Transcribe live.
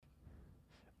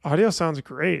Audio sounds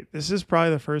great. This is probably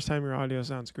the first time your audio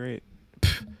sounds great.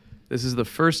 This is the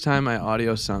first time my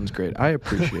audio sounds great. I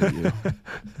appreciate you.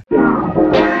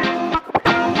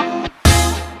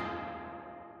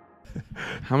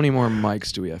 How many more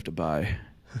mics do we have to buy?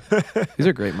 These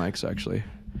are great mics, actually.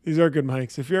 These are good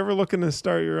mics. If you're ever looking to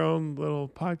start your own little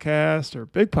podcast or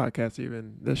big podcast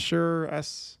even, the Shure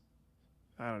S...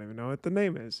 I don't even know what the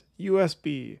name is.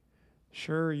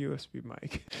 Shure USB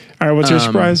mic. All right, what's your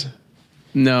surprise?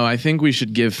 No, I think we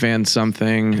should give fans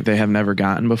something they have never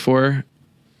gotten before.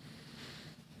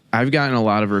 I've gotten a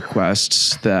lot of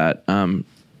requests that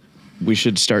we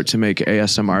should start to make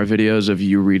ASMR videos of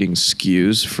you reading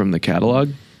SKUs from the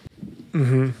catalog.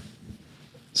 Mm-hmm.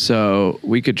 So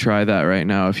we could try that right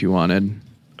now if you wanted.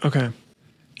 Okay.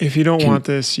 If you don't want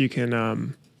this, you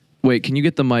can... Wait, can you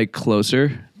get the mic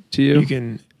closer to you? You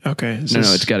can... Okay. No,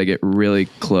 it's got to get really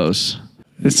close.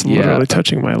 It's literally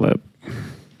touching my lip.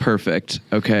 Perfect.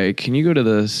 Okay. Can you go to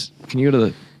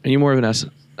the... Are you more of an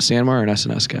Sanmar or an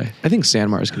SNS guy? I think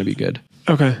Sanmar is going to be good.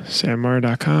 Okay.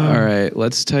 Sanmar.com. All right.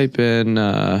 Let's type in...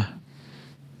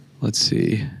 let's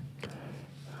see.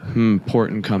 Port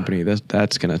and Company.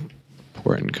 That's going to...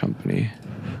 Port and Company.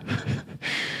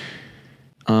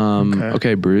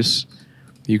 Okay, Bruce.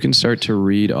 You can start to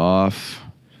read off...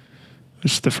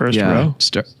 Just the first row?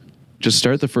 Just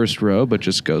start the first row, but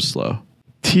just go slow.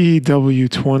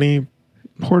 TW20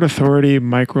 Port Authority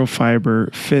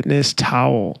Microfiber Fitness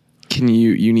Towel.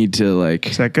 You need to like...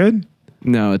 Is that good?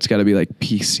 No, it's got to be like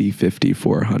PC50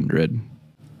 400.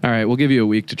 All right, we'll give you a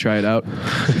week to try it out.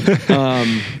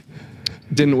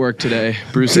 Didn't work today.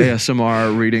 Bruce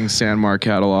ASMR reading Sanmar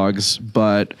catalogs,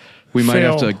 but we might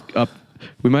have to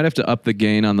up the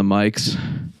gain on the mics.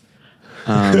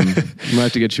 We might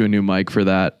have to get you a new mic for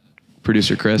that,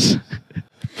 producer Chris.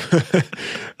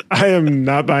 I am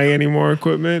not buying any more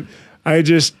equipment.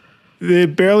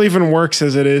 It barely even works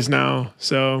as it is now.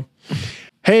 So,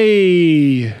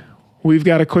 hey, we've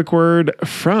got a quick word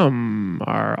from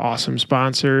our awesome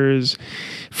sponsors.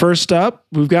 First up,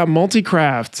 we've got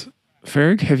Multicraft.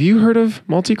 Ferg, have you heard of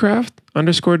Multicraft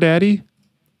 _daddy?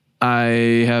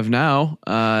 I have now.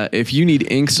 If you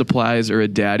need ink supplies or a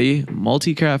daddy,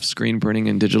 Multicraft screen printing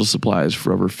and digital supplies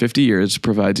for over 50 years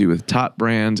provides you with top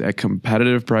brands at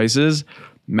competitive prices.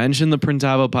 Mention the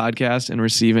Printavo podcast and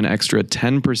receive an extra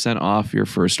 10% off your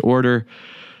first order.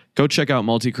 Go check out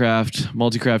Multicraft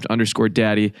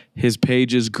 _daddy. His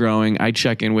page is growing. I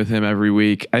check in with him every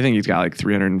week. I think he's got like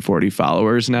 340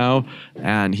 followers now,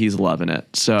 and he's loving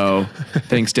it. So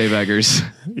thanks, Dave Eggers.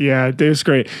 Yeah, Dave's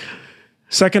great.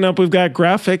 Second up, we've got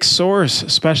Graphic Source,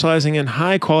 specializing in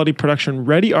high-quality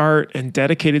production-ready art and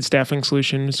dedicated staffing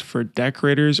solutions for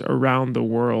decorators around the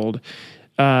world.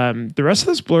 The rest of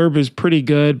this blurb is pretty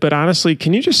good, but honestly,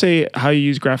 can you just say how you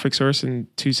use Graphic Source in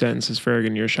 2 sentences, Ferg,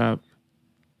 in your shop?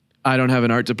 I don't have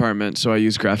an art department, so I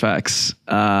use GraphX.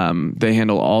 They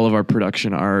handle all of our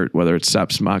production art, whether it's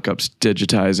SEPs, mockups,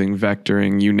 digitizing,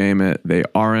 vectoring, you name it. They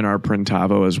are in our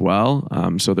Printavo as well,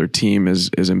 so their team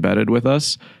is embedded with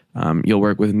us. You'll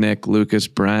work with Nick, Lucas,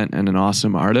 Brent, and an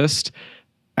awesome artist.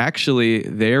 Actually,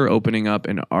 they're opening up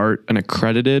an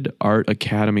accredited art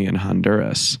academy in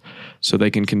Honduras, so they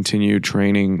can continue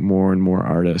training more and more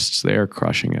artists. They are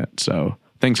crushing it. So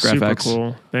thanks, GraphX. Super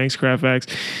cool. Thanks, GraphX.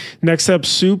 Next up,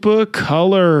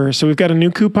 SupaColor. So we've got a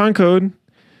new coupon code.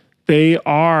 They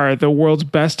are the world's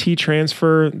best heat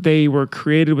transfer. They were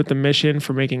created with the mission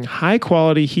for making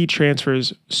high-quality heat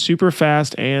transfers super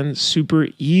fast and super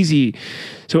easy.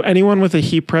 So anyone with a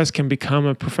heat press can become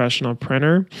a professional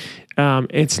printer.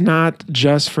 It's not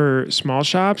just for small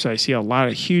shops. I see a lot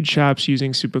of huge shops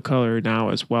using SupaColor now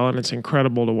as well, and it's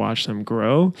incredible to watch them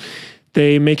grow.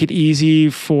 They make it easy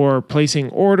for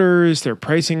placing orders. Their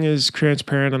pricing is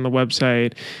transparent on the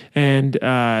website, and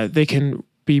they can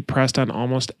be pressed on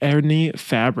almost any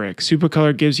fabric.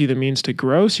 SupaColor gives you the means to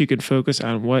grow so you can focus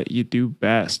on what you do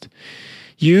best.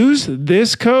 Use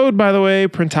this code, by the way,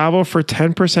 Printavo, for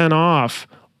 10% off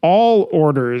all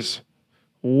orders.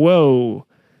 Whoa.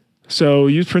 So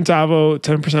use Printavo,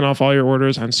 10% off all your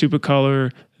orders on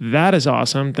SupaColor. That is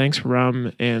awesome. Thanks,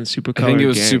 Rum and SupaColor. I think it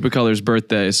was SupaColor's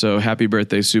birthday, so happy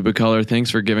birthday, SupaColor.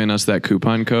 Thanks for giving us that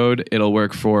coupon code. It'll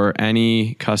work for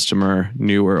any customer,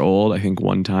 new or old, I think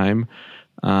one time.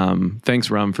 Thanks,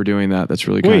 Rum, for doing that. That's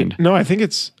really kind. No, I think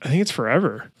it's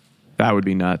forever. That would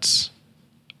be nuts.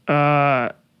 Yeah,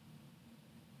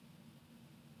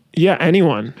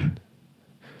 anyone.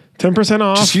 10%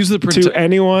 off. Just use the to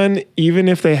anyone, even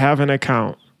if they have an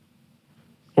account.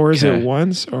 Or is it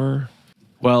once or?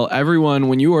 Well, everyone,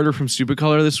 when you order from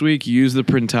Supercolor this week, use the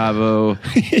Printavo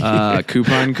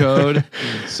coupon code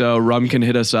so Rum can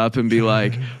hit us up and be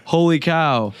like, holy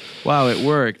cow, wow, it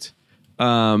worked.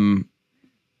 And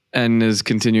is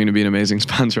continuing to be an amazing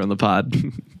sponsor on the pod.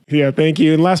 Yeah, thank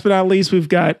you. And last but not least, we've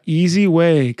got Easy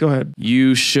Way. Go ahead.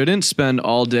 You shouldn't spend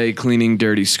all day cleaning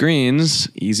dirty screens.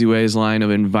 Easy Way's line of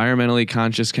environmentally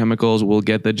conscious chemicals will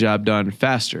get the job done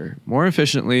faster, more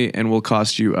efficiently, and will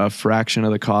cost you a fraction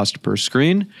of the cost per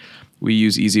screen. We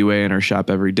use Easy Way in our shop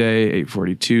every day,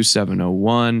 842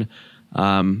 701.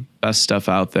 Best stuff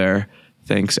out there.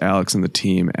 Thanks, Alex and the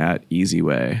team at Easy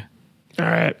Way. All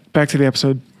right, back to the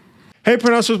episode. Hey,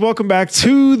 Printers, welcome back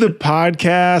to the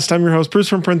podcast. I'm your host, Bruce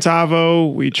from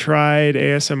Printavo. We tried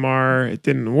ASMR. It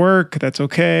didn't work. That's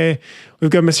okay.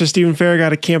 We've got Mr. Stephen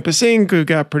Farragut at Campus Inc. We've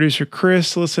got producer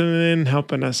Chris listening in,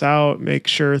 helping us out, make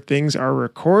sure things are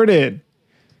recorded.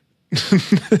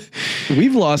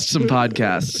 We've lost some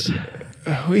podcasts.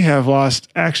 We have lost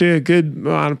actually a good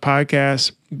amount of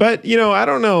podcasts. But, I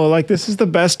don't know. Like, this is the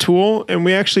best tool. And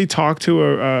we actually talked to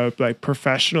a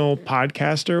professional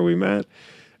podcaster we met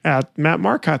at Matt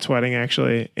Marcotte's wedding,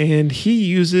 actually. And he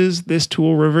uses this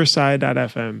tool,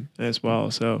 Riverside.fm, as well.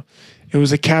 So it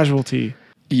was a casualty.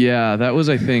 Yeah, that was,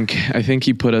 I think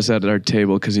he put us at our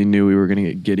table because he knew we were going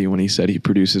to get giddy when he said he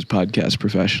produces podcasts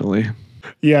professionally.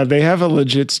 Yeah, they have a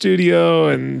legit studio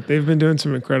and they've been doing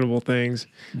some incredible things.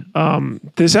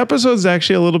 This episode is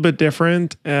actually a little bit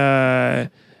different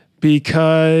because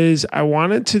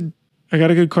I got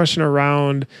a good question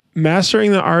around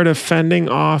mastering the art of fending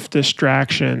off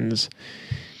distractions.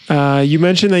 You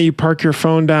mentioned that you park your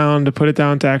phone down to put it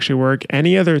down to actually work.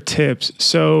 Any other tips?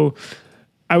 So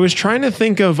I was trying to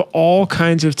think of all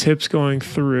kinds of tips going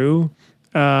through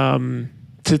to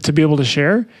be able to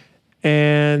share.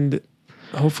 And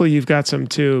hopefully you've got some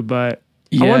too, but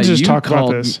I want to just talk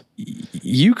about this.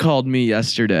 You called me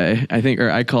yesterday, I think,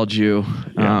 or I called you.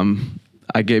 Yeah.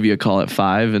 I gave you a call at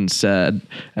 5 and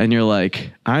you're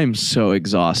like, I'm so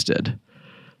exhausted.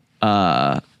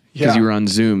 Because you were on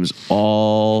Zooms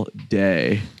all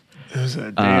day. It was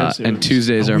a day of Zooms. And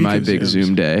Tuesdays are my big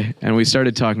Zoom day. And we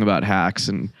started talking about hacks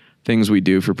and things we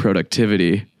do for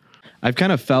productivity. I've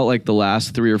kind of felt like the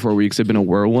last 3 or 4 weeks have been a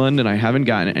whirlwind and I haven't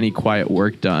gotten any quiet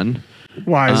work done.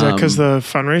 Why? Is that because the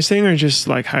fundraising or just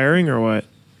like hiring or what?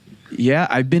 Yeah,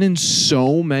 I've been in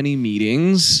so many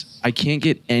meetings. I can't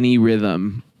get any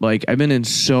rhythm. Like, I've been in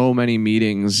so many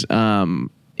meetings.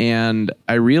 And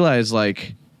I realized,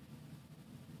 like,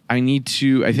 I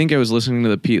think I was listening to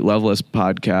the Pete Loveless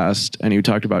podcast and he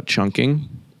talked about chunking.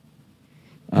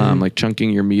 Like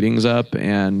chunking your meetings up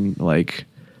and like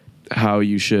how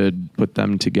you should put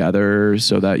them together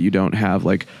so that you don't have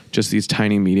like just these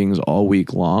tiny meetings all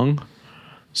week long.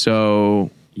 So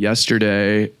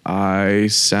yesterday I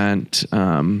sent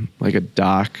like a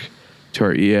doc to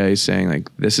our EA saying like,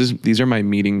 these are my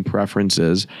meeting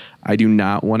preferences. I do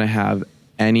not want to have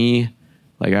any,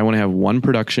 like I want to have one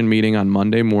production meeting on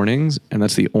Monday mornings. And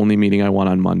that's the only meeting I want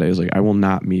on Mondays. Like I will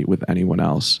not meet with anyone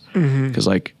else. Cause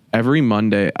like every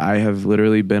Monday I have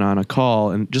literally been on a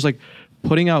call and just like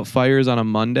putting out fires on a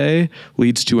Monday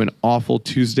leads to an awful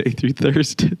Tuesday through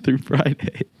Thursday through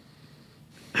Friday.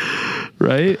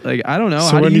 Right? Like, I don't know.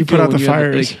 So when do you put out the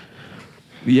fires?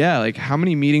 Like how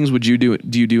many meetings do you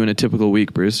do in a typical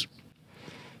week, Bruce?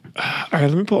 All right,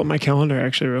 let me pull up my calendar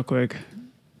actually real quick.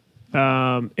 So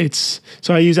I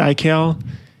use iCal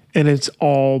and it's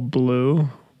all blue.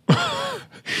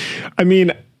 I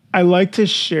mean, I like to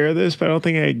share this, but I don't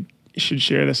think I should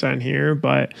share this on here.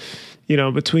 But,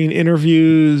 between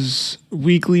interviews,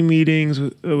 weekly meetings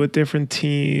with different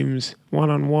teams,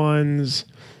 one-on-ones,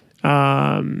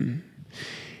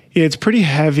 it's pretty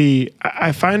heavy.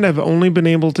 I find I've only been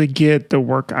able to get the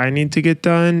work I need to get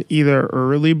done either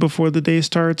early before the day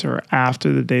starts or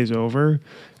after the day's over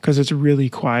because it's really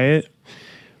quiet.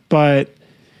 But,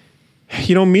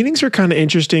 meetings are kind of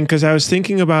interesting because I was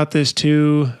thinking about this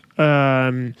too.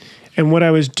 And what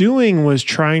I was doing was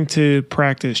trying to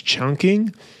practice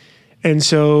chunking. And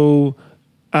so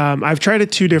I've tried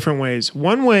it 2 different ways.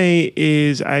 One way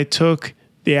is I took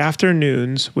the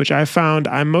afternoons, which I found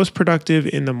I'm most productive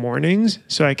in the mornings,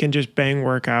 so I can just bang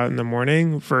work out in the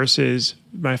morning versus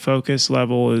my focus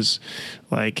level is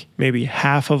like maybe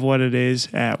half of what it is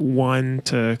at 1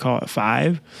 to call it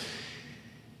 5.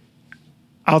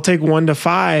 I'll take 1 to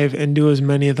 5 and do as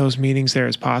many of those meetings there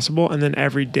as possible. And then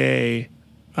every day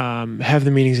have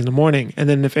the meetings in the morning. And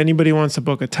then if anybody wants to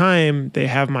book a time, they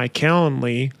have my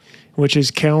Calendly, which is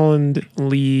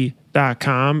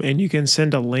calendly.com, and you can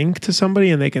send a link to somebody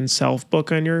and they can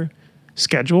self-book on your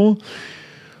schedule.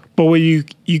 But what you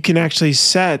can actually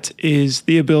set is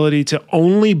the ability to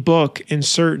only book in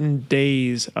certain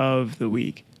days of the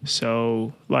week.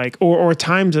 So like, or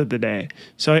times of the day.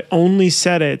 So I only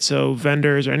set it so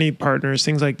vendors or any partners,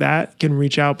 things like that, can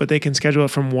reach out, but they can schedule it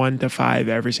from 1 to 5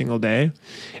 every single day.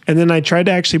 And then I tried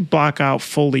to actually block out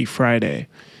fully Friday.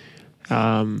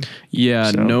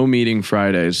 No meeting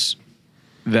Fridays.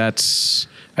 That's,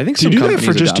 I think Do you some do that companies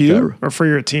for just adopt you that. or for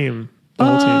your team? The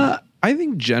whole team? I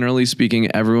think generally speaking,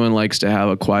 everyone likes to have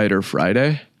a quieter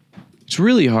Friday. It's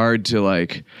really hard to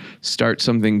like start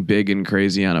something big and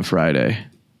crazy on a Friday.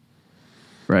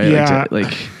 Right? Yeah.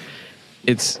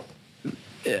 It's,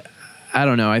 I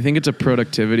don't know. I think it's a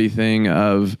productivity thing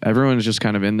of everyone's just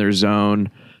kind of in their zone,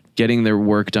 getting their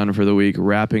work done for the week,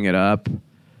 wrapping it up.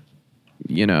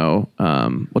 You know,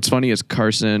 what's funny is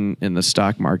Carson in the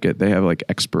stock market, they have like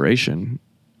expiration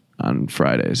on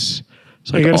Fridays.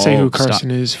 So You like got to say who all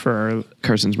Carson is for.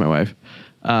 Carson's my wife.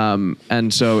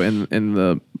 And so in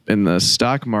the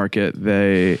stock market,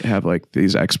 they have like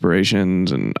these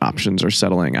expirations and options are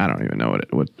settling. I don't even know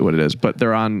what it is, but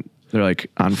they're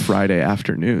like on Friday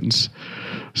afternoons.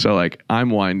 So like I'm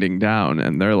winding down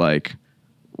and they're like,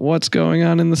 what's going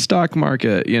on in the stock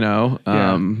market? You know?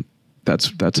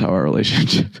 That's how our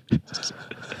relationship is.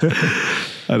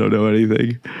 I don't know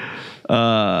anything.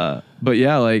 But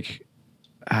yeah, like,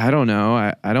 I don't know.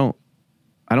 I don't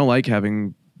like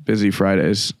having busy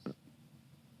Fridays.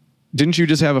 Didn't you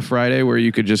just have a Friday where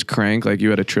you could just crank, like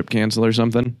you had a trip cancel or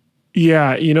something?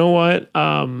 Yeah, you know what?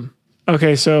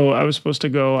 Okay, so I was supposed to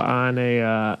go on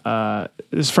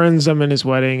his friend's his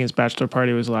wedding, his bachelor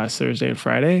party was last Thursday and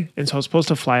Friday, and so I was supposed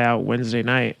to fly out Wednesday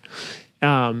night.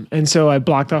 And so I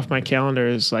blocked off my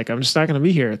calendars, like I'm just not going to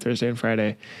be here Thursday and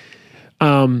Friday.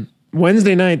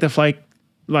 Wednesday night, the flight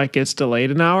like gets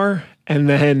delayed an hour, and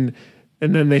then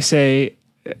they say,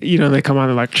 you know, they come on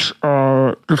and like,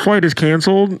 the flight is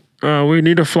canceled. We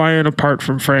need to fly in apart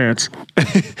from France.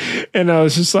 And I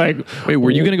was just like, wait,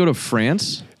 were you going to go to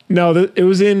France? No, it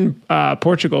was in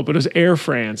Portugal, but it was Air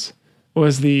France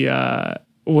was the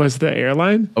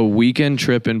airline. A weekend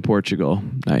trip in Portugal.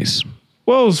 Nice.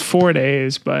 Well, it was 4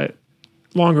 days, but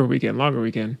longer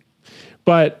weekend.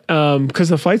 But because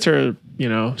the flights are, you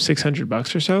know,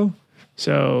 $600 or so.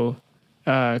 So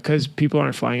because people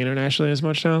aren't flying internationally as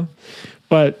much now.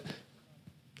 But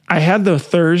I had the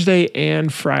Thursday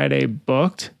and Friday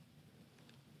booked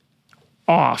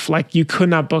off. Like you could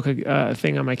not book a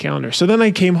thing on my calendar. So then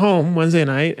I came home Wednesday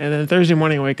night, and then Thursday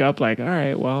morning I wake up like, all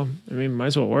right, well, I mean, might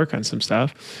as well work on some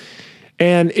stuff.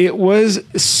 And it was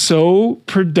so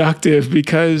productive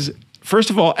because, first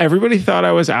of all, everybody thought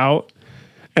I was out,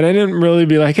 and I didn't really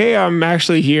be like, hey, I'm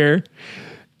actually here.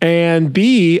 And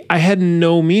B, I had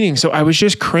no meeting. So I was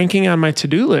just cranking on my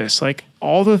to-do list, like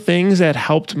all the things that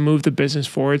helped move the business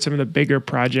forward, some of the bigger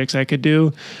projects I could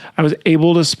do. I was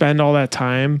able to spend all that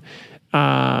time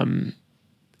and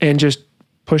just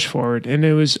push forward. And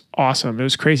it was awesome. It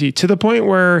was crazy to the point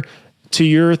where, to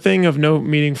your thing of no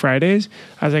meeting Fridays,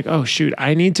 I was like, oh shoot,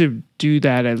 I need to do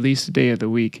that at least a day of the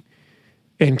week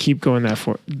and keep pushing that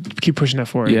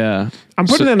forward. Yeah. I'm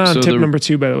putting that on tip number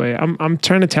 2, by the way. I'm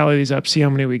trying to tally these up, see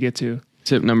how many we get to.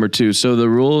 Tip number 2. So the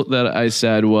rule that I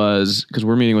said was, because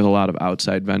we're meeting with a lot of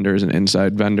outside vendors and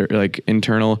inside vendor, like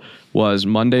internal, was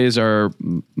Mondays are,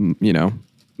 you know,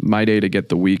 my day to get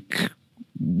the week,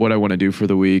 what I want to do for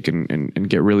the week and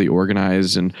get really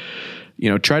organized and, you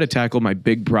know, try to tackle my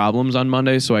big problems on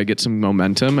Monday so I get some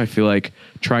momentum. I feel like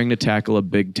trying to tackle a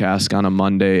big task on a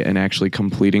Monday and actually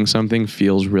completing something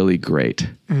feels really great,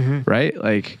 right?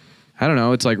 Like, I don't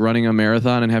know, it's like running a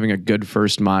marathon and having a good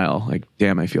first mile. Like,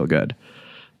 damn, I feel good.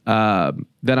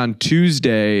 Then on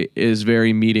Tuesday is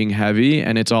very meeting heavy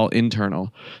and it's all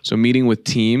internal. So meeting with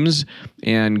teams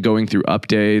and going through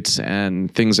updates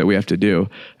and things that we have to do.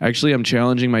 Actually, I'm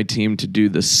challenging my team to do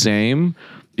the same,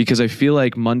 because I feel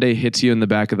like Monday hits you in the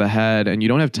back of the head and you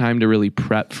don't have time to really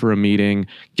prep for a meeting,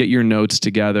 get your notes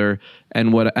together.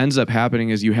 And what ends up happening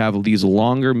is you have these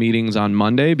longer meetings on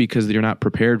Monday because you're not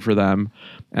prepared for them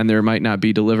and there might not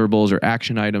be deliverables or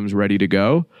action items ready to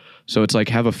go. So it's like,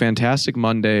 have a fantastic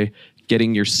Monday,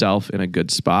 getting yourself in a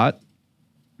good spot.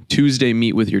 Tuesday,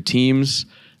 meet with your teams,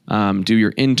 do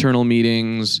your internal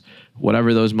meetings,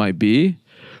 whatever those might be.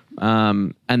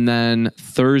 And then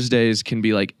Thursdays can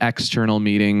be like external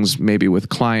meetings, maybe with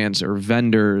clients or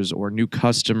vendors or new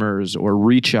customers or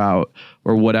reach out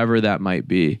or whatever that might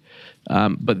be.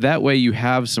 But that way you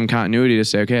have some continuity to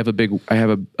say, okay, I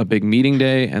have a big meeting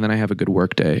day and then I have a good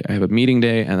work day. I have a meeting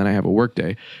day and then I have a work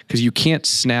day. Because you can't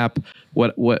snap.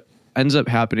 What ends up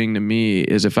happening to me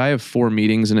is if I have 4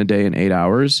 meetings in a day in 8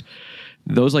 hours,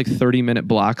 those like 30-minute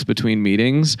blocks between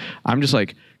meetings, I'm just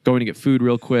like going to get food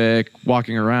real quick,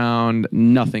 walking around,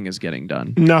 nothing is getting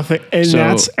done. Nothing. And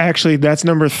that's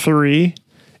number 3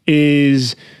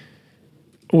 is,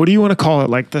 what do you want to call it?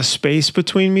 Like the space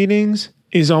between meetings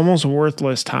is almost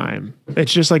worthless time.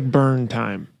 It's just like burn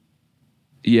time.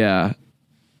 Yeah.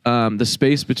 The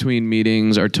space between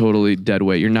meetings are totally dead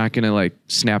weight. You're not going to like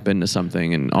snap into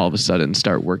something and all of a sudden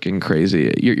start working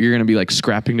crazy. You're going to be like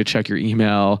scrapping to check your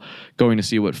email, going to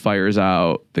see what fires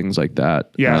out, things like that.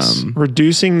 Yes.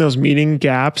 Reducing those meeting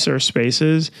gaps or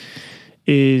spaces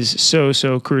is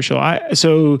so crucial.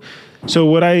 So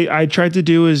what I tried to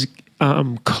do is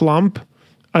clump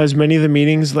as many of the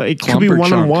meetings, like it could be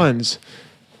one-on-ones.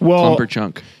 Well, clump or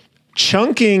chunk.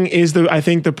 Chunking is I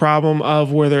think the problem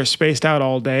of where they're spaced out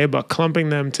all day, but clumping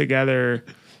them together.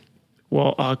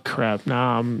 Well, oh crap.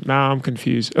 Now I'm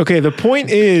confused. Okay. The point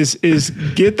is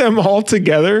get them all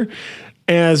together,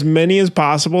 as many as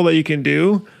possible that you can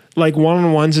do. Like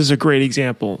one-on-ones is a great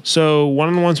example. So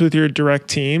one-on-ones with your direct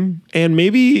team, and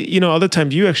maybe, other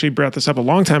times you actually brought this up a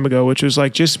long time ago, which was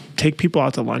like, just take people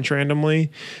out to lunch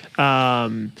randomly.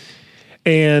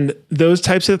 And those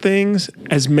types of things,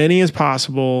 as many as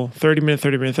possible, 30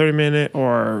 minute,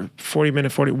 or 40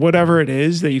 minute, whatever it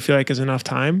is that you feel like is enough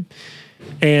time.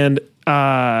 And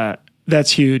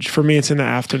that's huge. For me, it's in the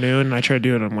afternoon, and I try to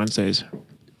do it on Wednesdays.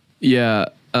 Yeah.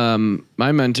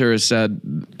 My mentor has said,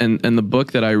 and the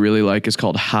book that I really like is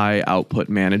called High Output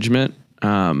Management.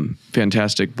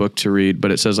 Fantastic book to read,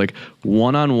 but it says like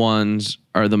one-on-ones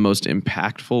are the most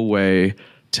impactful way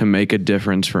to make a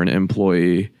difference for an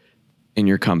employee in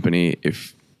your company.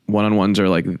 If one-on-ones are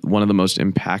like one of the most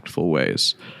impactful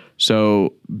ways.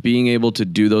 So being able to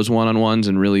do those one-on-ones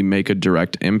and really make a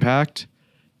direct impact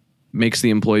makes the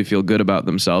employee feel good about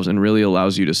themselves and really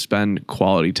allows you to spend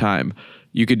quality time.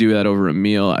 You could do that over a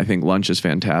meal. I think lunch is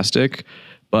fantastic,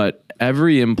 but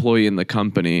every employee in the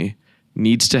company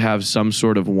needs to have some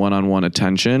sort of one-on-one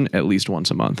attention at least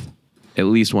once a month.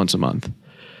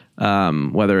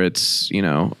 Whether it's,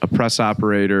 a press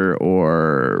operator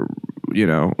or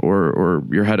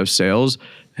your head of sales,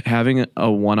 having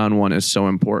a one-on-one is so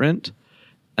important.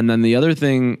 And then the other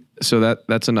thing, so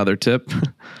that's another tip.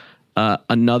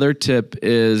 Another tip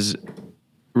is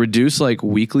reduce like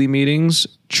weekly meetings.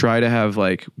 Try to have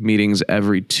like meetings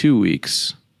every 2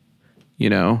 weeks,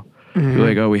 Mm-hmm. You're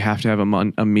like, oh, we have to have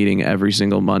a meeting every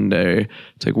single Monday.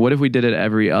 It's like, what if we did it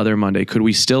every other Monday? Could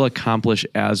we still accomplish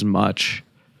as much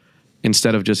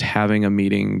instead of just having a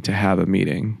meeting to have a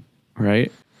meeting,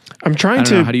 right? I'm trying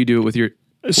to. How do you do it with your?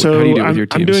 So how do you do it with your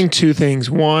teams? I'm doing 2 things.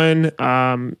 One,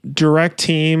 direct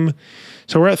team.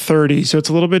 So we're at 30. So it's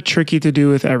a little bit tricky to do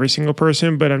with every single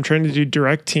person, but I'm trying to do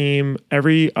direct team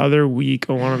every other week,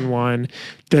 a one-on-one.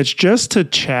 That's just to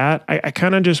chat. I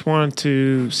kind of just want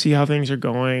to see how things are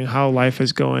going, how life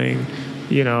is going,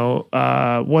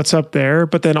 what's up there.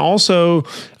 But then also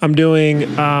I'm doing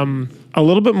a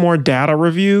little bit more data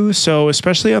review. So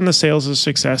especially on the sales and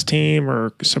success team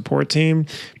or support team,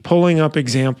 pulling up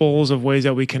examples of ways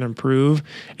that we can improve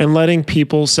and letting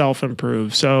people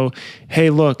self-improve. So, hey,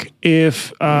 look,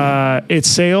 if it's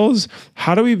sales,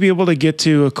 how do we be able to get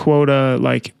to a quota?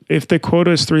 Like if the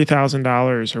quota is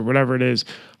 $3,000 or whatever it is,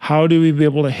 how do we be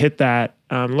able to hit that?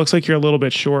 Looks like you're a little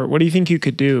bit short. What do you think you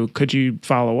could do? Could you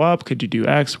follow up? Could you do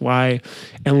X, Y,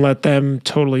 and let them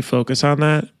totally focus on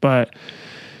that? But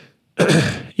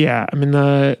yeah, I mean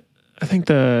I think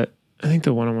the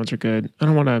one-on-ones are good. I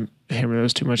don't want to hammer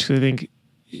those too much because I think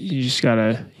you just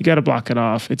gotta block it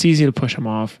off. It's easy to push them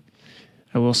off.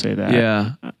 I will say that.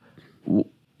 Yeah,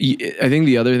 I think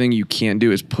the other thing you can't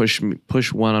do is push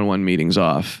one-on-one meetings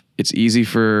off. It's easy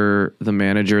for the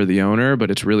manager, the owner, but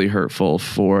it's really hurtful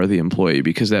for the employee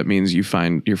because that means you're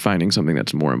finding something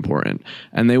that's more important,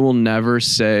 and they will never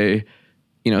say.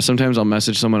 Sometimes I'll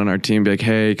message someone on our team, be like,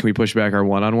 hey, can we push back our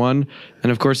one-on-one?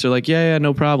 And of course they're like, yeah,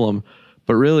 no problem.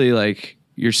 But really like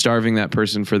you're starving that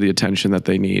person for the attention that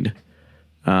they need.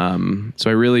 So I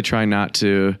really try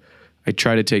to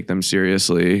take them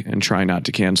seriously and try not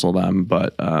to cancel them.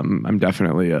 But I'm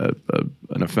definitely an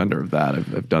offender of that.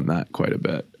 I've done that quite a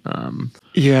bit.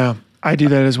 Yeah, I do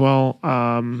that as well.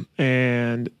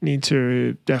 And need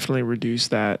to definitely reduce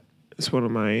that. It's one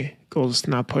of my goals, to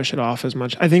not push it off as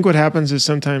much. I think what happens is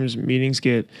sometimes meetings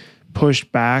get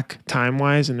pushed back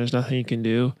time-wise and there's nothing you can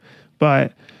do.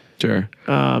 But sure.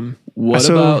 What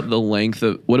about the length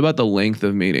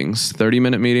of meetings?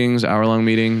 30-minute meetings, hour-long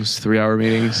meetings, 3-hour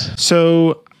meetings?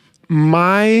 So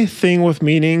my thing with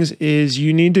meetings is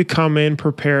you need to come in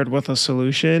prepared with a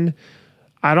solution.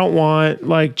 I don't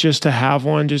want just to have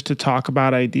one just to talk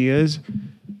about ideas.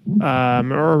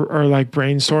 or like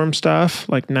brainstorm stuff,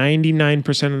 like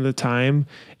 99% of the time,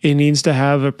 it needs to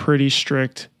have a pretty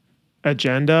strict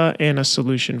agenda and a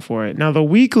solution for it. Now, the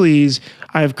weeklies,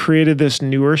 I've created this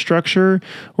newer structure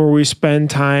where we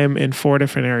spend time in 4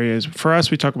 different areas. For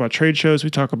us, we talk about trade shows, we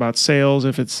talk about sales.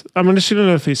 I'm going to shoot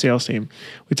another 3 sales team.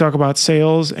 We talk about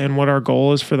sales and what our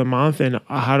goal is for the month and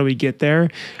how do we get there.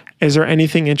 Is there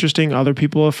anything interesting other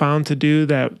people have found to do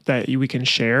that we can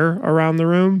share around the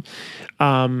room?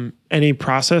 Any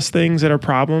process things that are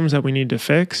problems that we need to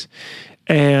fix?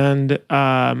 And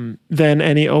then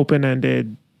any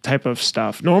open-ended type of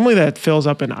stuff. Normally that fills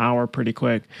up an hour pretty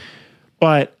quick.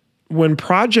 But when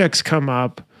projects come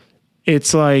up,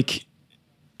 it's like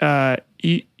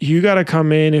you got to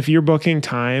come in. If you're booking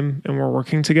time and we're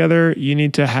working together, you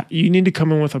need to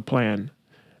come in with a plan.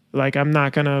 Like, I'm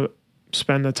not going to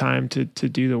spend the time to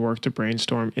do the work to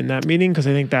brainstorm in that meeting, because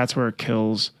I think that's where it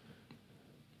kills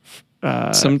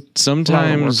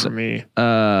sometimes for me.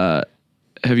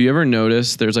 Have you ever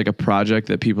noticed there's like a project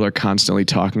that people are constantly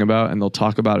talking about, and they'll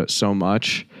talk about it so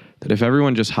much that if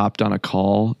everyone just hopped on a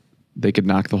call, they could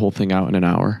knock the whole thing out in an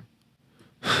hour?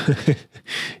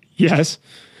 Yes.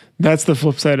 That's the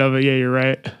flip side of it. Yeah, you're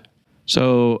right.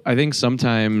 So I think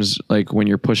sometimes, like when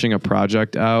you're pushing a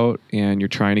project out and you're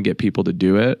trying to get people to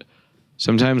do it,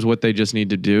 sometimes what they just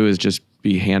need to do is just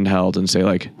be handheld and say,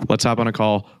 like, let's hop on a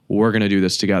call. We're going to do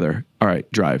this together. All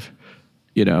right, drive,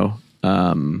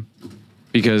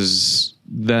 because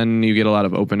then you get a lot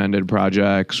of open-ended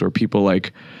projects, or people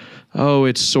like, oh,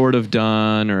 it's sort of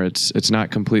done, or it's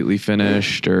not completely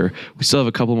finished, or we still have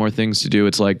a couple more things to do.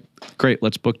 It's like, great,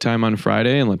 let's book time on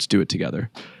Friday and let's do it together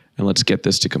and let's get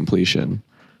this to completion.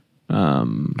 I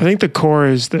think the core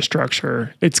is the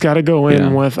structure. It's got to go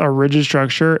in with a rigid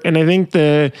structure. And I think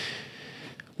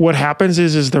what happens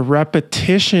is the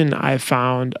repetition I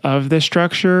found of the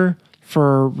structure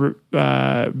for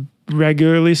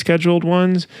regularly scheduled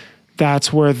ones,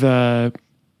 that's where the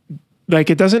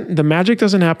magic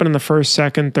doesn't happen in the first,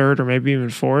 second, third, or maybe even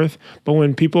fourth. But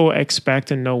when people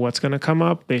expect and know what's going to come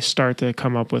up, they start to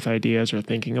come up with ideas or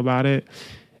thinking about it.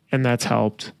 And that's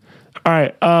helped. All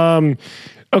right.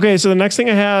 Okay. So the next thing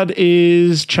I had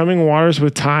is chumming waters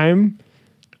with time.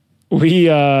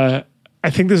 I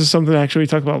think this is something actually we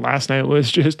talked about last night,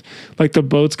 was just like the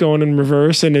boat's going in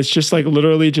reverse, and it's just like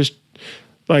literally just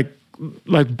like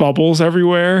bubbles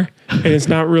everywhere, and you're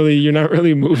not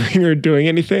really moving or doing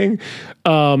anything.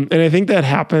 And I think that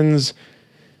happens,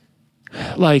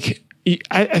 like,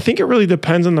 I think it really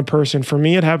depends on the person. For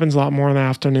me, it happens a lot more in the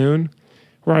afternoon,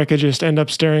 where I could just end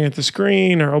up staring at the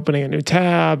screen or opening a new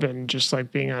tab and just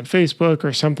like being on Facebook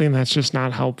or something that's just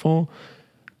not helpful.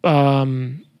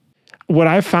 What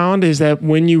I found is that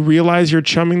when you realize you're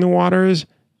chumming the waters,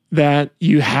 that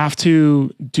you have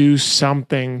to do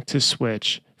something to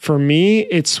switch. For me,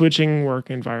 it's switching work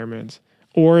environments,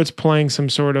 or it's playing some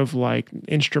sort of like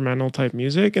instrumental type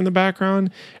music in the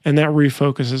background, and that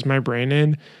refocuses my brain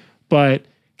in. But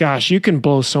gosh, you can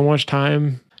blow so much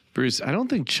time. Bruce, I don't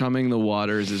think chumming the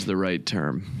waters is the right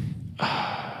term.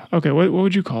 Okay, what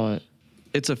would you call it?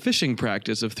 It's a fishing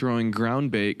practice of throwing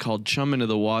ground bait called chum into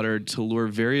the water to lure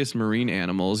various marine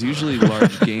animals, usually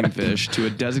large game fish, to a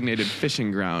designated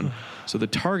fishing ground, so the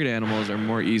target animals are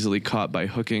more easily caught by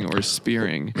hooking or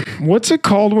spearing. What's it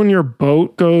called when your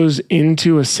boat goes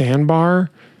into a sandbar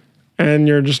and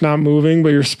you're just not moving, but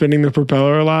you're spinning the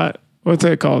propeller a lot? What's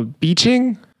that called?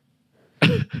 Beaching?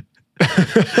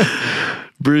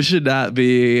 Bruce should not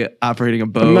be operating a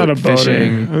boat. I'm not a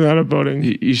fishing. I'm not a boating.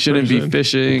 You shouldn't be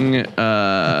fishing,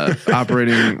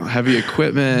 operating heavy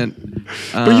equipment.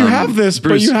 But you have this.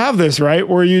 Bruce, but you have this, right?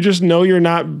 Where you just know you're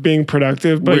not being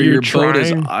productive, but you're trying. Boat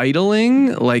is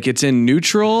idling, like it's in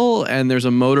neutral, and there's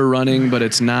a motor running, but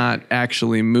it's not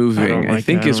actually moving. I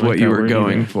think is what you were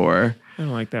going for. I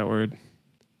don't like that word.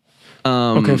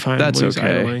 Okay, fine. That's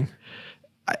okay. Idling.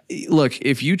 Look,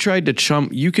 if you tried to chum,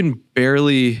 you can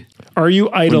barely. Are you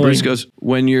idling?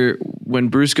 When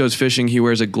Bruce goes fishing, he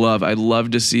wears a glove. I'd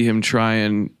love to see him try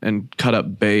and cut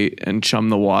up bait and chum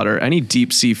the water. Any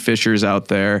deep sea fishers out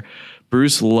there?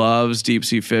 Bruce loves deep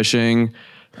sea fishing.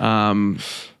 Man,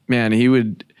 he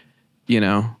would.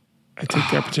 I take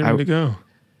the opportunity to go.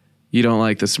 You don't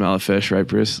like the smell of fish, right,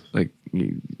 Bruce? Like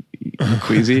you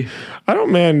queasy? I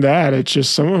don't mind that. It's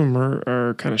just some of them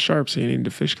are kind of sharp, so you need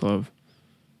a fish glove.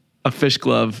 A fish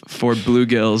glove for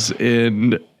bluegills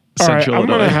in Central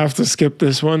Illinois. I'm gonna have to skip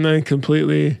this one then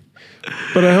completely.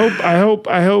 But I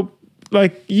hope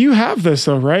like you have this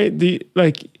though, right?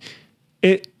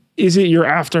 is it your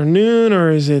afternoon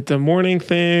or is it the morning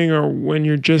thing or when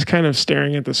you're just kind of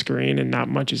staring at the screen and not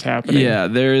much is happening? Yeah,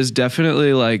 there is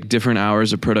definitely like different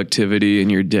hours of productivity in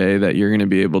your day that you're going to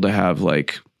be able to have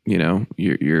like, you know,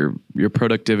 your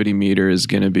productivity meter is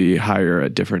going to be higher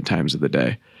at different times of the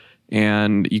day.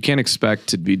 And you can't expect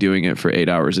to be doing it for 8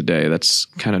 hours a day. That's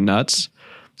kind of nuts.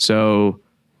 So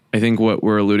I think what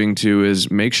we're alluding to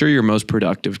is make sure your most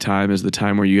productive time is the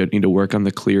time where you need to work on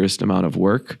the clearest amount of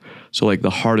work. So like the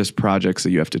hardest projects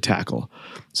that you have to tackle.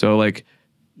 So like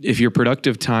if your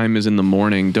productive time is in the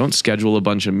morning, don't schedule a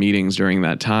bunch of meetings during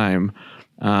that time.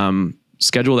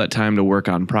 Schedule that time to work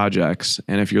on projects.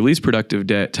 And if your least productive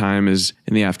time is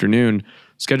in the afternoon,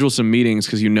 schedule some meetings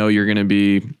because you know you're going to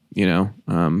be, you know,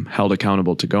 held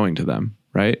accountable to going to them.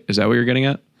 Right? Is that what you're getting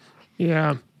at?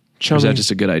 Yeah. Or is that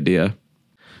just a good idea?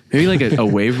 Maybe like a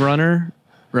wave runner,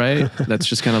 right? That's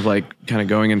just kind of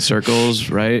going in circles,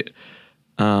 right?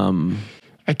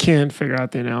 I can't figure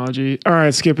out the analogy. All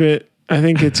right, skip it. I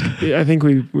think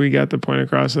we got the point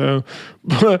across though.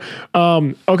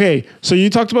 Okay, so you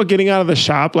talked about getting out of the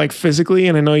shop like physically,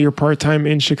 and I know you're part-time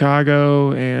in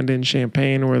Chicago and in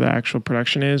Champaign where the actual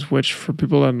production is, which for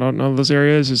people that don't know those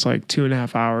areas is like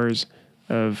 2.5 hours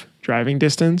of driving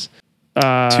distance. 2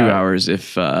 hours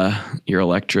if you're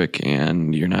electric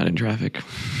and you're not in traffic.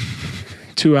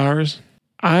 2 hours.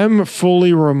 I'm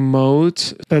fully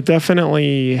remote. That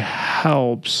definitely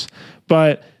helps.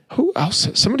 But who else?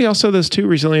 Somebody else said this too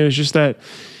recently. It was just that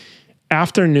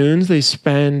afternoons they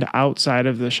spend outside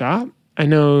of the shop. I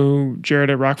know Jared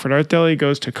at Rockford Art Deli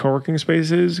goes to co-working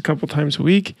spaces a couple times a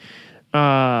week.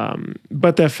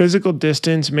 But that physical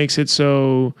distance makes it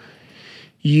so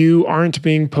you aren't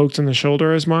being poked in the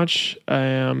shoulder as much.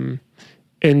 And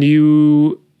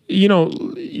you know,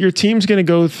 your team's going to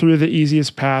go through the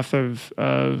easiest path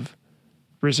of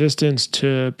resistance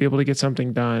to be able to get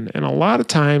something done. And a lot of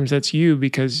times that's you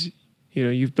because, you know,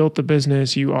 you've built the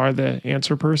business, you are the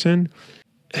answer person.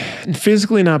 And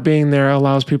physically not being there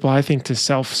allows people, I think, to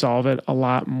self-solve it a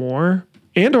lot more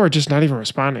and or just not even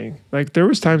responding. Like there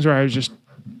was times where I was just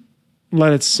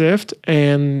let it sift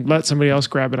and let somebody else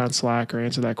grab it on Slack or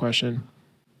answer that question.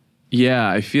 Yeah,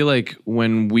 I feel like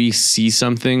when we see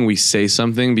something, we say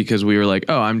something because we were like,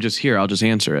 oh, I'm just here. I'll just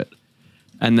answer it.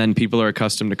 And then people are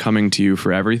accustomed to coming to you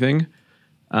for everything.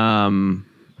 Andy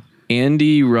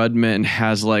Rudman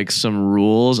has like some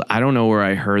rules. I don't know where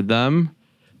I heard them.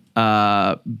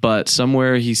 But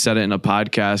somewhere he said it in a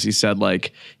podcast. He said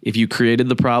like, if you created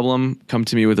the problem, come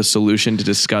to me with a solution to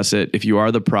discuss it. If you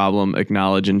are the problem,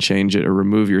 acknowledge and change it or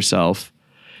remove yourself.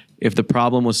 If the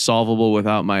problem was solvable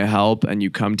without my help and you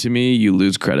come to me, you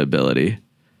lose credibility.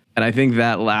 And I think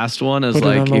that last one is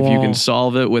like, if you can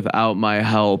solve it without my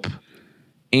help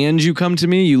and you come to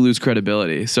me, you lose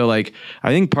credibility. So like, I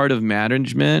think part of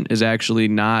management is actually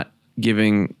not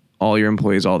giving all your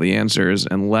employees all the answers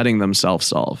and letting them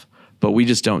self-solve. But we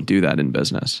just don't do that in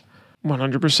business.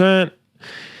 100%.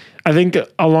 I think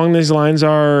along these lines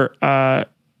are,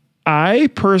 I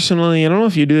personally, I don't know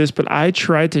if you do this, but I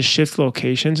try to shift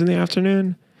locations in the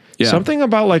afternoon. Yeah. Something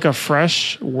about like a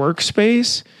fresh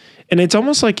workspace. And it's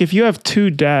almost like if you have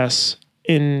 2 desks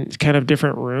in kind of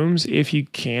different rooms, if you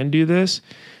can do this,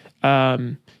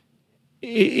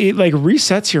 it like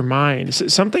resets your mind.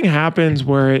 Something happens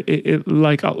where it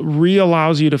like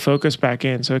re-allows you to focus back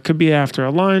in. So it could be after a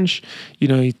lunch, you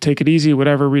know, you take it easy,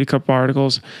 whatever, read a couple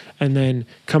articles and then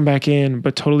come back in,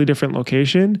 but totally different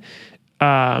location.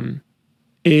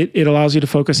 It allows you to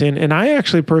focus in. And I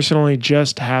actually personally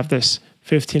just have this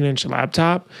 15-inch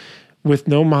laptop with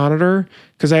no monitor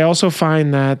because I also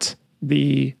find that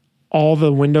all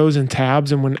the windows and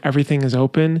tabs and when everything is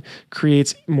open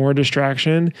creates more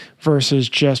distraction versus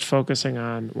just focusing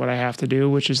on what I have to do,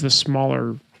 which is the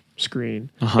smaller screen.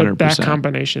 100%. But that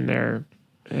combination there,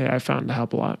 I found to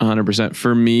help a lot. 100%.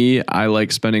 For me, I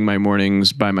like spending my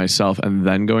mornings by myself and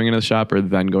then going into the shop or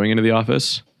then going into the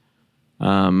office.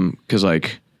 Cause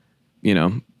like, you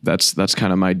know, that's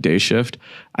kind of my day shift.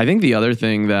 I think the other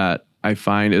thing that I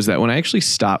find is that when I actually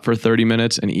stop for 30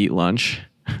 minutes and eat lunch,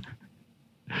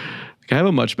 I have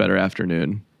a much better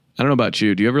afternoon. I don't know about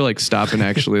you. Do you ever like stop and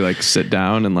actually like sit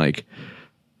down and like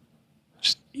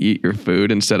just eat your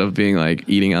food instead of being like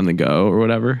eating on the go or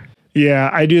whatever? Yeah,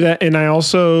 I do that. And I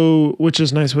also, which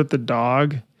is nice with the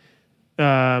dog,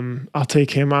 I'll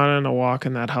take him out on a walk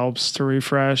and that helps to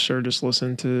refresh or just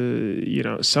listen to, you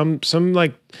know, some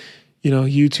like, you know,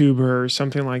 YouTube or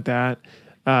something like that.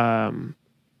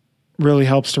 Really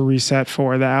helps to reset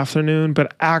for the afternoon,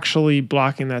 but actually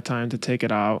blocking that time to take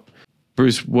it out.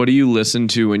 Bruce, what do you listen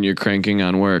to when you're cranking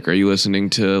on work? Are you listening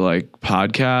to like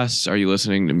podcasts? Are you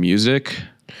listening to music?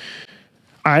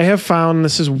 I have found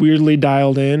this is weirdly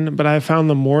dialed in, but I found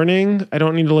the morning, I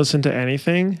don't need to listen to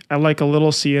anything. I like a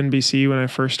little CNBC when I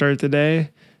first start the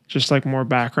day, just like more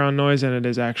background noise than it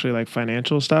is actually like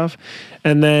financial stuff.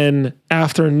 And then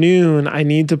afternoon, I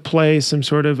need to play some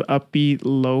sort of upbeat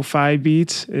lo-fi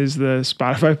beats is the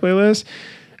Spotify playlist.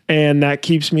 And that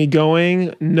keeps me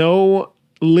going. No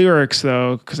lyrics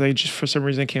though, because I just, for some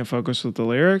reason, I can't focus with the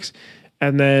lyrics.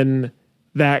 And then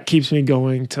that keeps me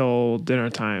going till dinner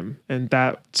time. And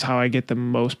that's how I get the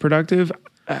most productive.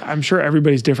 I'm sure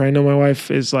everybody's different. I know my wife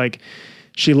is like,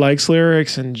 she likes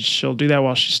lyrics and she'll do that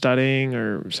while she's studying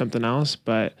or something else.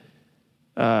 But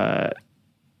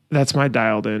that's my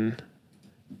dialed in.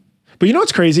 But you know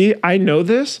what's crazy? I know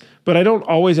this, but I don't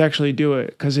always actually do it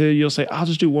because you'll say, I'll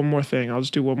just do one more thing. I'll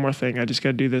just do one more thing. I just got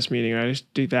to do this meeting. Or I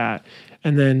just do that.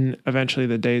 And then eventually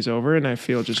the day's over and I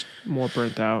feel just more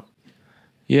burnt out.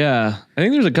 Yeah, I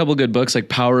think there's a couple good books like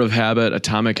Power of Habit,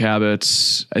 Atomic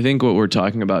Habits. I think what we're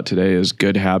talking about today is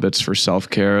good habits for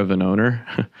self-care of an owner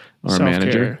or a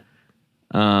manager.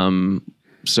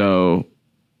 So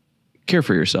care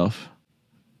for yourself.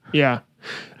 Yeah.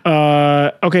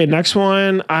 Okay, next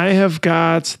one. I have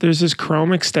got, there's this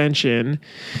Chrome extension,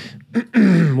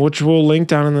 which we'll link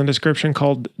down in the description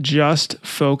called Just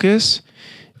Focus.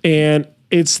 And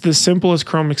it's the simplest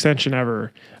Chrome extension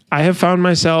ever. I have found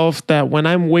myself that when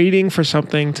I'm waiting for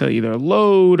something to either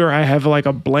load or I have like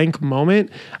a blank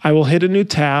moment, I will hit a new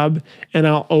tab and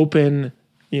I'll open,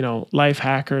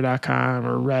 lifehacker.com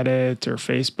or Reddit or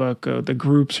Facebook, or the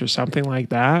groups or something like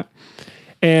that.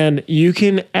 And you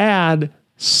can add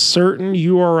certain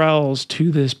URLs to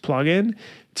this plugin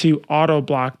to auto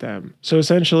block them. So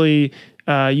essentially,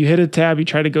 you hit a tab, you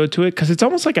try to go to it because it's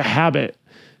almost like a habit,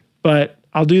 but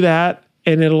I'll do that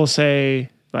and it'll say,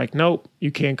 like, nope,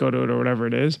 you can't go to it or whatever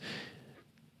it is.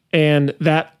 And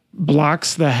that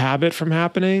blocks the habit from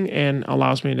happening and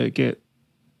allows me to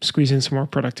squeeze in some more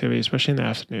productivity, especially in the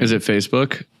afternoon. Is it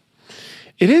Facebook?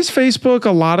 It is Facebook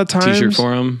a lot of times. T-shirt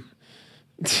forum?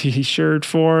 T-shirt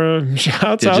forum.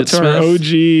 Shouts out to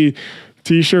Digitsmith? our OG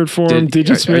T-shirt forum,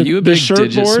 Digitsmith. Are you a big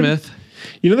Digitsmith?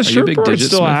 The shirt board is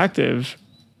still Digitsmith? active.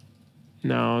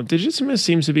 No, Digitsmith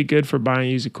seems to be good for buying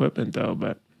used equipment though,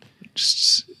 but...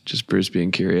 Just Bruce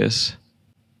being curious.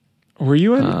 Were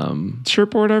you in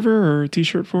shirt board ever or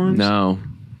T-shirt forums? No.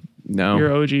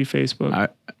 Your OG Facebook.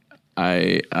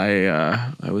 I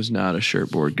was not a shirt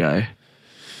board guy.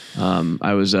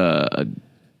 I was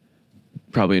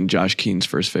probably in Josh Keene's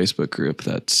first Facebook group.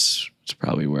 That's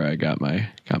probably where I got my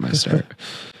start.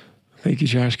 Thank you,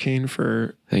 Josh Keene,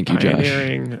 for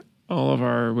pioneering all of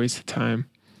our wasted time.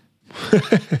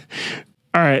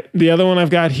 All right. The other one I've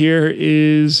got here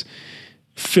is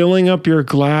filling up your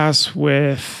glass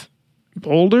with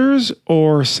boulders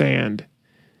or sand.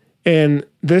 And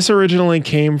this originally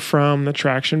came from the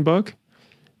Traction book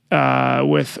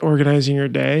with organizing your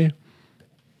day.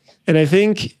 And I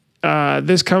think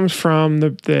this comes from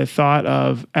the thought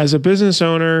of, as a business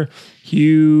owner,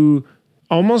 you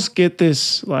almost get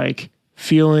this like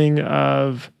feeling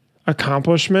of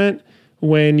accomplishment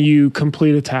when you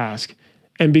complete a task.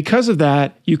 And because of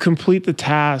that, you complete the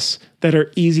tasks that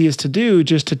are easiest to do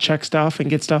just to check stuff and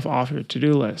get stuff off your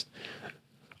to-do list.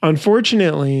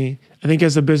 Unfortunately, I think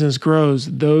as the business grows,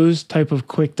 those type of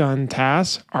quick done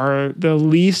tasks are the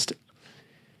least,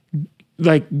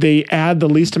 like they add the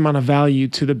least amount of value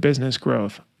to the business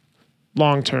growth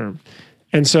long term.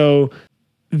 And so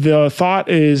the thought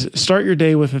is start your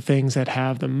day with the things that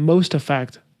have the most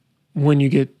effect when you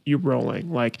get you rolling,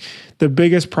 like the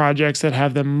biggest projects that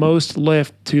have the most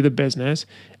lift to the business,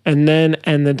 and then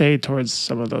end the day towards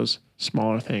some of those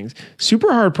smaller things.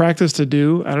 Super hard practice to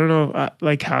do. I don't know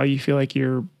like how you feel like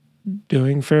you're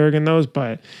doing Farrig in those,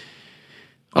 but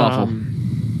awful.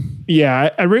 Yeah,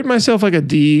 I rate myself like a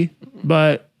D,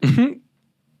 but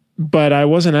I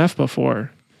was an F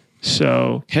before.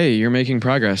 So hey, you're making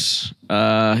progress.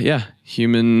 Yeah.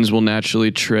 Humans will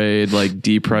naturally trade like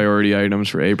D priority items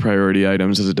for A priority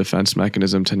items as a defense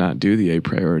mechanism to not do the A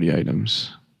priority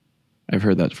items. I've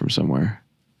heard that from somewhere.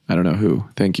 I don't know who.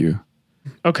 Thank you.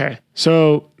 Okay.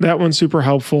 So that one's super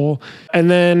helpful. And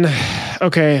then,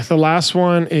 okay, the last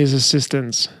one is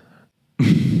assistants.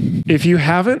 If you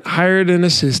haven't hired an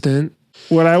assistant,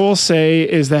 what I will say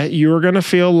is that you're going to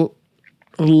feel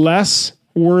less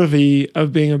worthy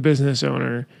of being a business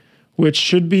owner, which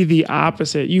should be the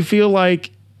opposite. You feel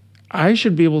like, I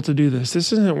should be able to do this.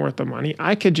 This isn't worth the money.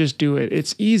 I could just do it.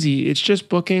 It's easy. It's just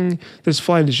booking this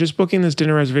flight. It's just booking this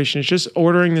dinner reservation. It's just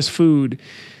ordering this food.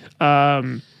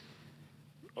 Oh,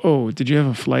 did you have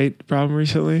a flight problem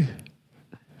recently?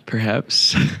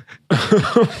 Perhaps.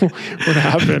 What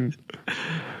happened?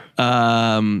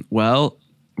 Well,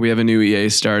 we have a new EA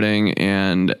starting,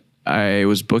 and I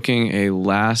was booking a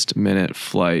last minute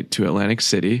flight to Atlantic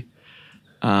City.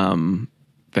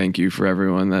 Thank you for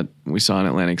everyone that we saw in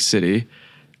Atlantic City.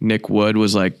 Nick Wood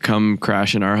was like, come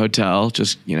crash in our hotel.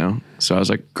 Just, so I was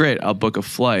like, great, I'll book a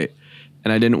flight.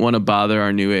 And I didn't want to bother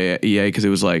our new EA because it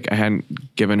was like, I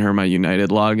hadn't given her my United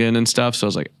login and stuff. So I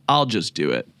was like, I'll just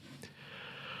do it.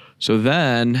 So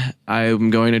then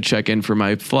I'm going to check in for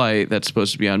my flight that's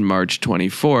supposed to be on March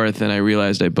 24th. And I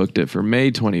realized I booked it for May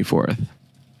 24th.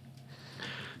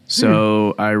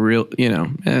 So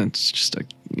it's just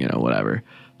whatever.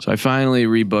 So I finally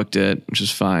rebooked it, which is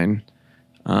fine.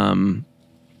 And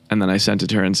then I sent it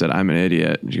to her and said, I'm an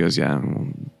idiot. And she goes, yeah, well,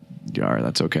 you are.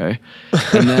 That's okay.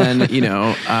 And then,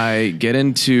 I get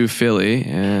into Philly.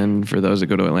 And for those that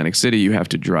go to Atlantic City, you have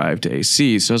to drive to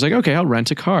AC. So I was like, okay, I'll rent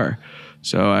a car.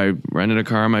 So I rented a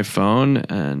car on my phone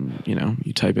and,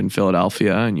 you type in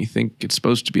Philadelphia and you think it's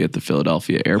supposed to be at the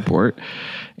Philadelphia airport.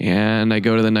 And I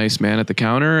go to the nice man at the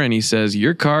counter and he says,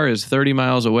 your car is 30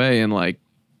 miles away and like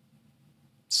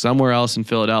somewhere else in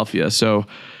Philadelphia. So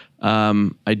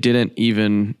I didn't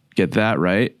even get that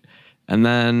right. And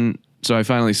then, so I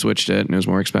finally switched it and it was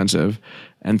more expensive.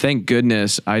 And thank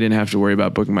goodness I didn't have to worry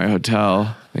about booking my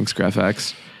hotel. Thanks,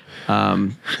 GraphX.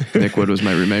 Nick Wood was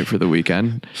my roommate for the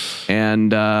weekend,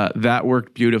 and that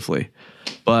worked beautifully.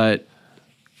 But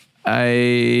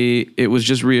it was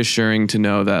just reassuring to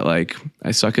know that like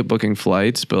I suck at booking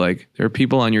flights, but like there are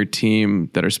people on your team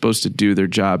that are supposed to do their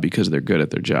job because they're good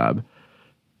at their job.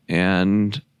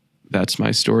 And that's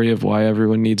my story of why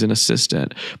everyone needs an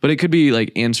assistant. But it could be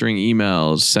like answering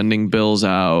emails, sending bills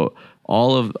out,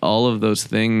 all of those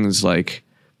things. Like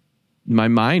my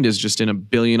mind is just in a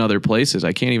billion other places.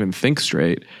 I can't even think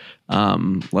straight,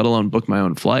 let alone book my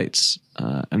own flights.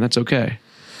 And that's okay.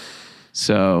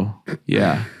 So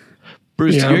yeah.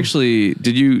 Bruce,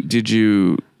 did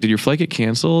your flight get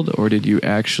canceled or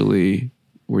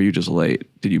were you just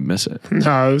late? Did you miss it?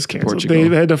 No, it was canceled. Portugal.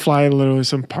 They had to fly literally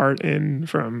some part in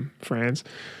from France,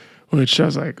 which I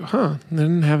was like, they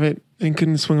didn't have it and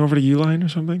couldn't swing over to Uline or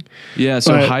something. Yeah,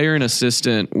 so hire an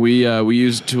assistant. We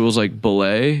use tools like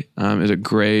Belay. Is a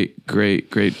great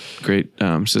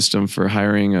system for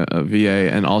hiring a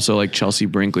VA, and also like Chelsea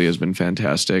Brinkley has been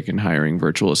fantastic in hiring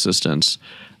virtual assistants.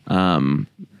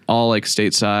 All like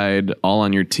stateside, all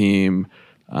on your team.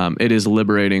 It is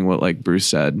liberating, what like Bruce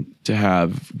said, to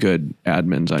have good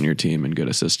admins on your team and good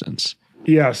assistants.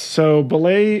 Yes. So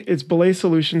Belay, it's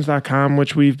belaysolutions.com,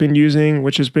 which we've been using,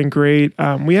 which has been great.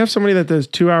 We have somebody that does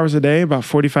 2 hours a day, about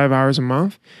 45 hours a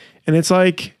month. And it's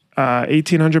like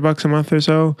 $1,800 a month or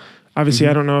so. Obviously,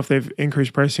 I don't know if they've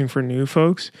increased pricing for new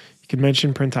folks. You could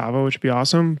mention Printavo, which would be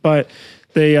awesome. But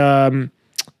they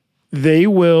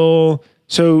will.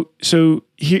 So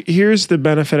here's the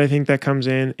benefit I think that comes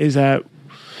in is that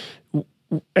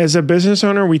as a business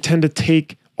owner, we tend to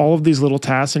take all of these little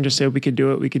tasks and just say, we could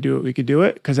do it,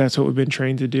 because that's what we've been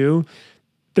trained to do.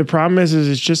 The problem is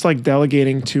it's just like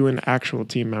delegating to an actual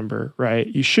team member, right?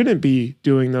 You shouldn't be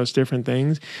doing those different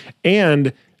things.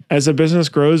 And as a business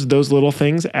grows, those little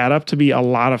things add up to be a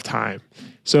lot of time.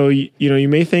 So, you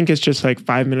may think it's just like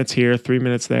 5 minutes here, 3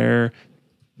 minutes there,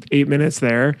 8 minutes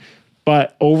there.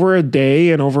 But over a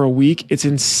day and over a week, it's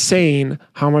insane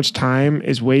how much time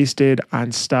is wasted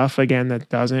on stuff, again, that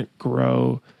doesn't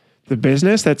grow the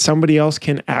business, that somebody else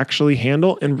can actually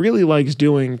handle and really likes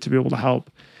doing to be able to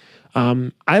help.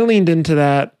 I leaned into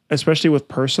that, especially with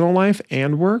personal life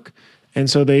and work. And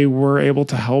so they were able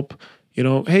to help,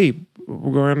 hey,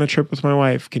 we're going on a trip with my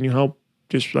wife. Can you help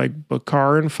just like book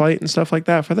car and flight and stuff like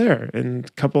that for there? And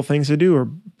a couple of things to do or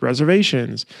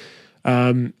reservations.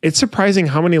 It's surprising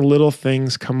how many little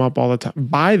things come up all the time.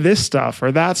 Buy this stuff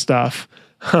or that stuff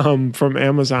from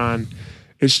Amazon.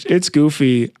 It's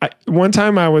goofy. One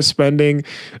time I was spending,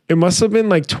 it must have been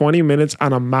like 20 minutes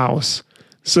on a mouse.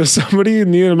 So somebody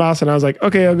needed a mouse and I was like,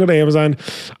 okay, I'll go to Amazon.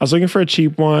 I was looking for a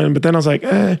cheap one, but then I was like,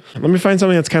 let me find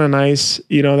something that's kind of nice,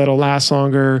 that'll last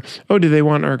longer. Oh, do they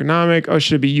want ergonomic? Oh,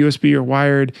 should it be USB or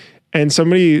wired? And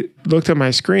somebody looked at my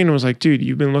screen and was like, dude,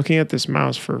 you've been looking at this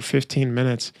mouse for 15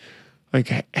 minutes. Like,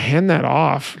 hand that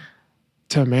off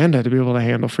to Amanda to be able to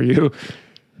handle for you.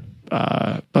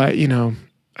 But,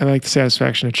 I like the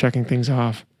satisfaction of checking things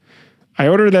off. I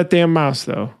ordered that damn mouse,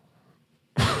 though.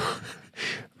 It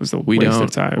was a waste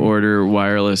of time. We don't order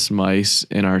wireless mice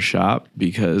in our shop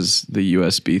because the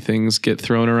USB things get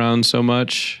thrown around so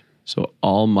much. So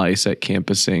all mice at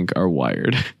Campus Inc. are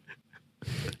wired.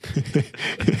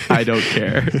 I don't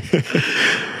care.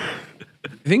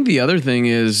 I think the other thing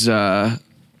is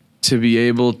to be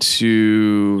able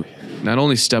to not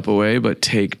only step away, but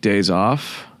take days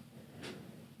off.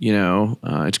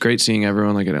 It's great seeing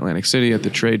everyone like at Atlantic City at the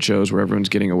trade shows where everyone's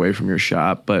getting away from your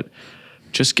shop, but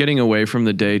just getting away from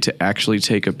the day to actually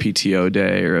take a PTO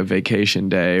day or a vacation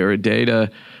day or a day to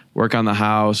work on the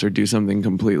house or do something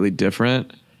completely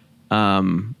different,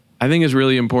 I think is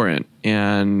really important,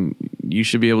 and you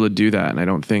should be able to do that. And I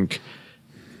don't think,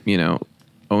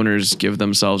 owners give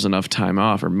themselves enough time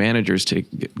off, or managers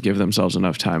give themselves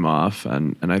enough time off.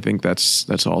 And I think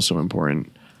that's also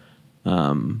important,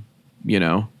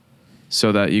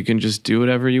 so that you can just do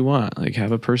whatever you want, like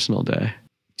have a personal day.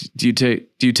 Do you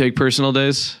take personal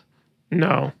days?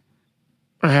 No,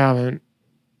 I haven't.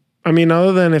 I mean,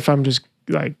 other than if I'm just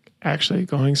like actually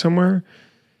going somewhere,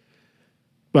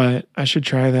 but I should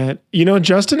try that.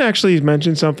 Justin actually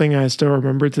mentioned something I still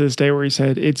remember to this day where he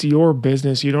said, it's your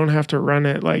business. You don't have to run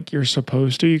it like you're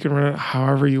supposed to. You can run it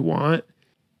however you want.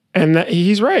 And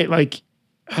he's right. Like,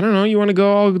 I don't know, you want to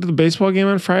go all to the baseball game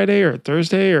on Friday or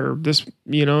Thursday or this,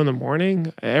 in the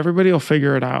morning, everybody will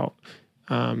figure it out.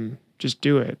 Just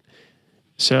do it.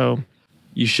 So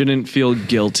you shouldn't feel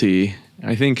guilty.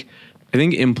 I think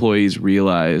employees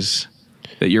realize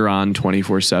that you're on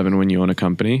 24/7 when you own a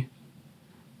company,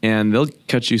 and they'll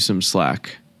cut you some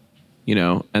slack,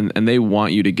 and they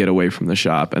want you to get away from the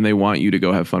shop, and they want you to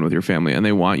go have fun with your family, and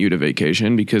they want you to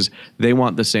vacation because they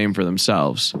want the same for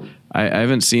themselves. I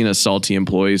haven't seen a salty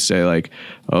employee say like,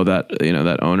 oh,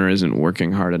 that owner isn't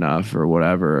working hard enough or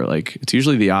whatever. Like, it's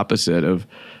usually the opposite of,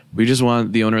 we just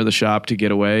want the owner of the shop to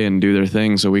get away and do their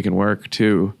thing so we can work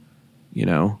too,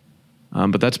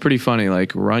 but that's pretty funny.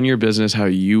 Like, run your business how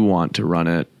you want to run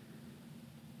it,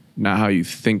 not how you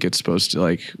think it's supposed to,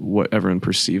 like what everyone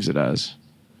perceives it as.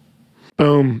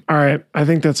 Boom. All right. I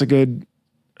think that's a good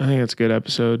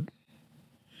episode.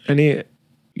 You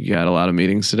got a lot of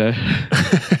meetings today?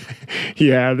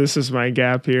 Yeah, this is my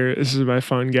gap here. This is my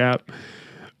fun gap.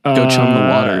 Go chum the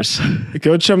waters.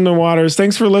 Go chum the waters.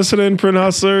 Thanks for listening, Print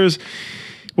Hustlers.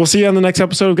 We'll see you on the next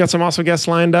episode. We've got some awesome guests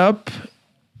lined up.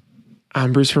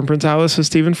 I'm Bruce from Printavo. This is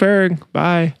Stephen Farrig.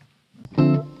 Bye.